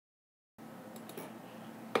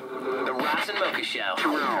Ross and Mocha Show.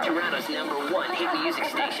 Toronto's #1 hit music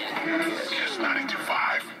station. Just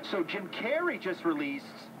 92.5. So Jim Carrey just released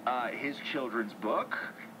his children's book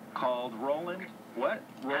called Roland. What?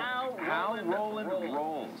 How Roland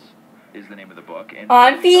Rolls is the name of the book. And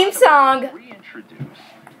on theme song. Reintroduce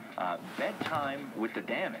Bedtime with the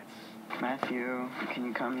Dammits. Matthew, can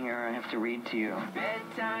you come here? I have to read to you.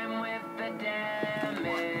 Bedtime with the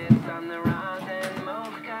Dammits on the Ross and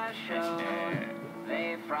Mocha Show.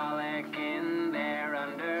 They frolic in their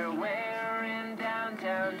underwear in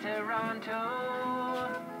downtown Toronto.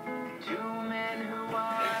 Two men who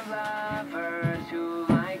are lovers who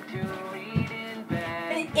like to read in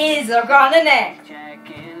bed. Is on the next. Check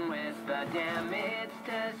in with the Dammits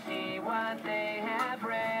to see what they have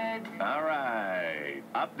read. All right.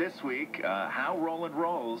 Up this week, How Roland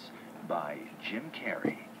Rolls by Jim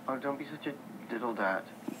Carrey. Oh, don't be such a diddle dat.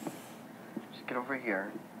 Just get over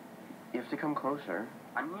here. You have to come closer.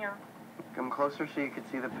 I'm here. Come closer so you can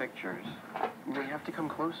see the pictures. No, you have to come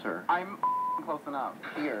closer. I'm close enough.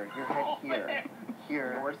 Here, your head here.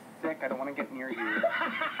 Here. You're sick. I don't want to get near you.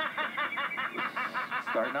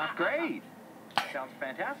 Starting off great. Sounds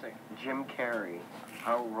fantastic. Jim Carrey,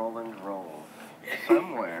 How Roland Rolls.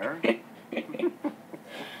 Somewhere.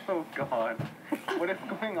 Oh, God. What is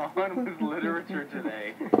going on with literature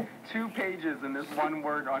today? 2 pages and this one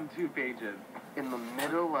word on 2 pages. In the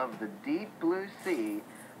middle of the deep blue sea,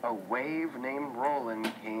 a wave named Roland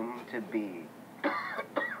came to be.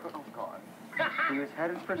 Oh, God. He was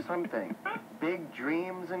headed for something. Big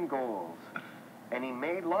dreams and goals. And he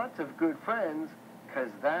made lots of good friends,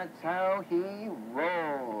 'cause that's how he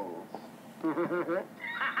rolls.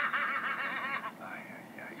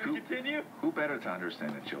 Continue? Who better to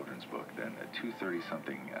understand a children's book than 2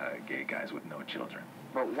 30-something gay guys with no children?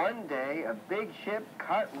 But one day, a big ship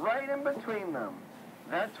cut right in between them.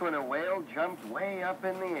 That's when a whale jumped way up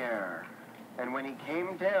in the air. And when he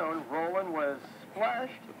came down, Roland was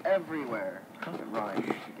splashed everywhere. It rhymes.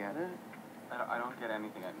 You get it? I don't get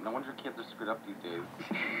anything. No wonder kids are screwed up these days.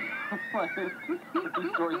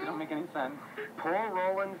 These stories don't make any sense. Poor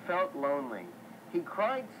Roland felt lonely. He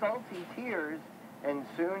cried salty tears, and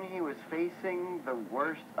soon he was facing the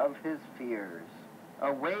worst of his fears.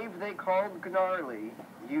 A wave they called Gnarly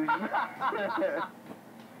used...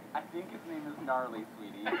 I think his name is Gnarly,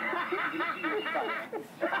 sweetie.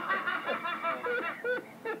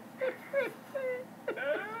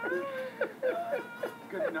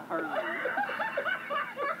 Good gnarly.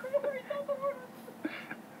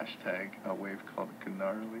 Hashtag a wave called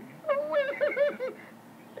Gnarly.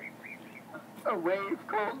 A wave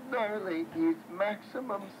called Gnarly used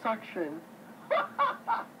maximum suction.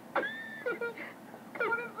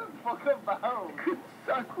 What is this book about? Could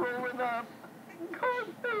suck Roland up. Cause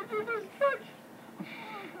major destruction.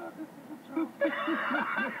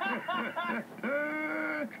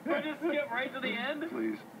 We'll just skip right to the end.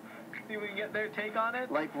 Please. See if we can get their take on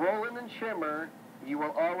it. Like Roland and Shimmer, you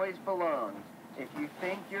will always belong. If you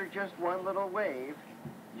think you're just one little wave,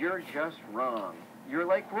 you're just wrong. You're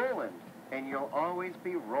like Roland, and you'll always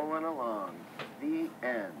be rolling along. The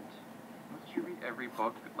end. Must you read every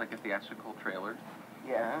book like a theatrical trailer?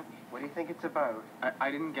 Yeah? What do you think it's about? I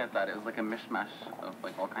didn't get that. It was like a mishmash of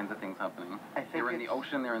like all kinds of things happening. I think they were in the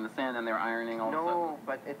ocean, they were in the sand, and they were ironing all the stuff. No,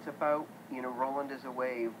 but it's about, you know, Roland is a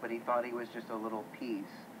wave, but he thought he was just a little piece.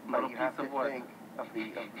 But Little you have piece to of what? think of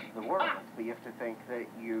the world. But you have to think that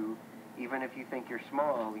you, even if you think you're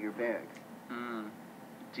small, you're big.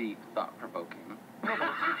 Deep, thought-provoking. No, but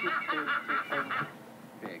it's just to think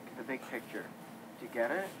Big. the big picture. Do you get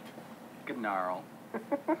it? Gnarl.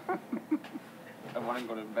 I want to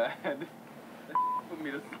go to bed. Put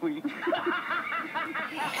me to sleep.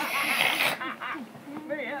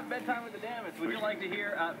 There you have Bedtime with the Dammits. Would you like to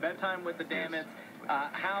hear Bedtime with the Dammits?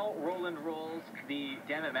 How Roland Rolls, the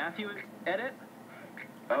Dammit Matthew edit?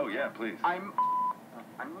 Oh, yeah, please. I'm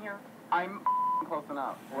here. I'm close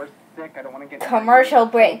enough. We're sick. I don't want to get... Commercial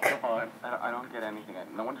break. God, I don't get anything.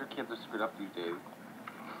 No wonder kids are screwed up these days.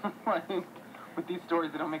 Like, with these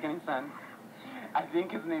stories, they don't make any sense. I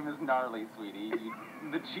think his name is Gnarly, sweetie.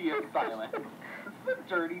 The G is silent. This is a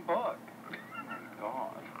dirty book. Oh, my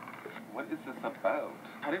God. What is this about?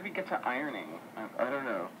 How did we get to ironing? I don't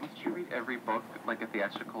know. Must you read every book like a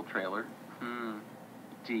theatrical trailer?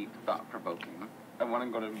 Deep, thought-provoking. I want to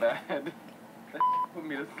go to bed. Put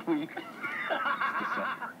me to sleep.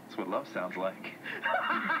 That's what love sounds like.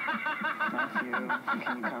 Matthew,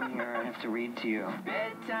 can you come here? I have to read to you.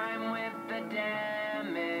 Bedtime with the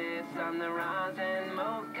Dammits on the Ross and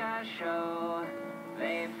Mocha Show.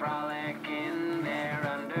 They frolic in their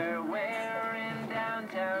underwear in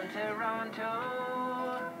downtown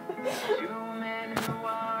Toronto. Two men who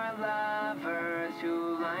are lovers.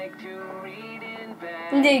 like to read in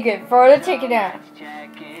bed. And then you can throw the ticket out. Let's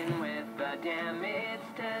check in with the Dammits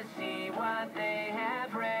to see what they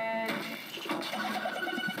have read.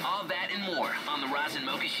 All that and more on the Roz and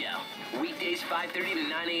Mocha Show. Weekdays 5:30 to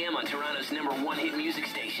 9 a.m. on Toronto's #1 hit music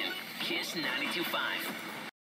station, Kiss 92.5.